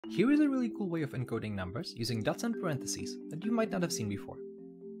Here is a really cool way of encoding numbers using dots and parentheses that you might not have seen before.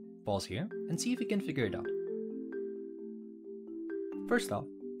 Pause here and see if you can figure it out. First off,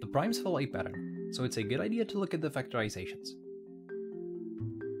 the primes follow a pattern, so it's a good idea to look at the factorizations.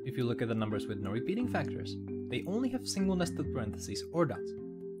 If you look at the numbers with no repeating factors, they only have single nested parentheses or dots,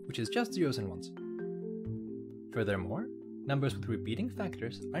 which is just zeros and ones. Furthermore, numbers with repeating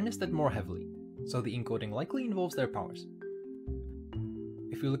factors are nested more heavily, so the encoding likely involves their powers.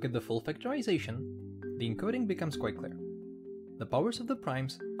 If you look at the full factorization, the encoding becomes quite clear. The powers of the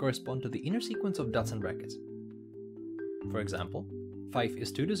primes correspond to the inner sequence of dots and brackets. For example, 5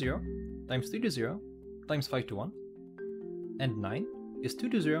 is 2 to 0, times 3 to 0, times 5 to 1, and 9 is 2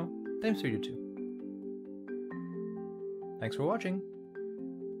 to 0, times 3 to 2. Thanks for watching!